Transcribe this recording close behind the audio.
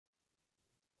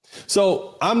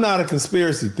So I'm not a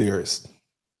conspiracy theorist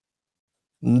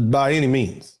by any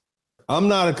means. I'm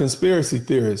not a conspiracy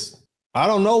theorist. I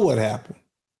don't know what happened.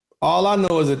 All I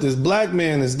know is that this black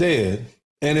man is dead.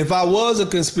 And if I was a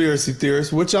conspiracy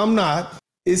theorist, which I'm not,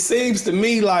 it seems to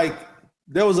me like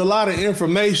there was a lot of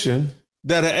information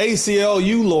that an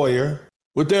ACLU lawyer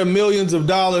with their millions of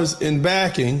dollars in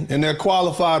backing and their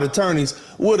qualified attorneys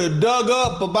would have dug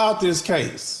up about this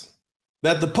case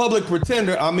that the public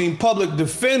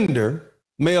defender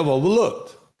may have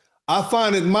overlooked. I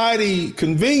find it mighty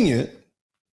convenient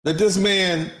that this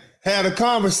man had a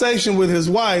conversation with his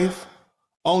wife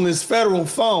on this federal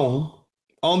phone,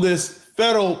 on this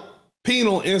federal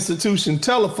penal institution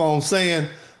telephone saying,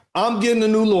 I'm getting a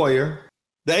new lawyer.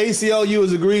 The ACLU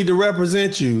has agreed to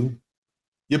represent you.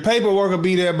 Your paperwork will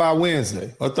be there by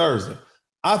Wednesday or Thursday.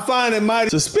 I find it mighty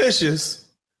suspicious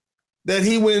that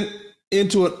he went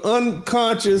into an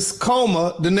unconscious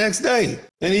coma the next day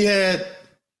and he had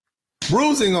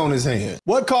bruising on his hand.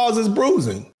 What causes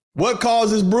bruising? What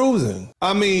causes bruising?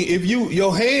 I mean, if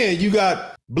your hand, you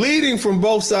got bleeding from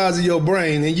both sides of your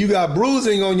brain and you got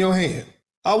bruising on your hand.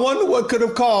 I wonder what could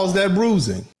have caused that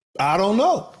bruising. I don't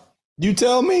know. You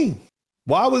tell me.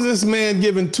 Why was this man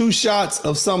given 2 shots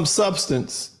of some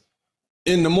substance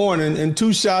in the morning and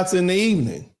 2 shots in the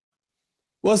evening?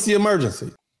 What's the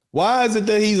emergency? Why is it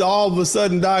that he's all of a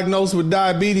sudden diagnosed with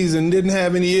diabetes and didn't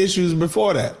have any issues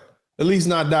before that? At least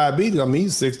not diabetes. I mean,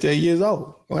 he's 68 years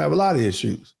old. Gonna have a lot of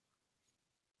issues.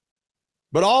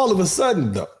 But all of a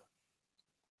sudden, though,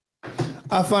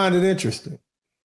 I find it interesting.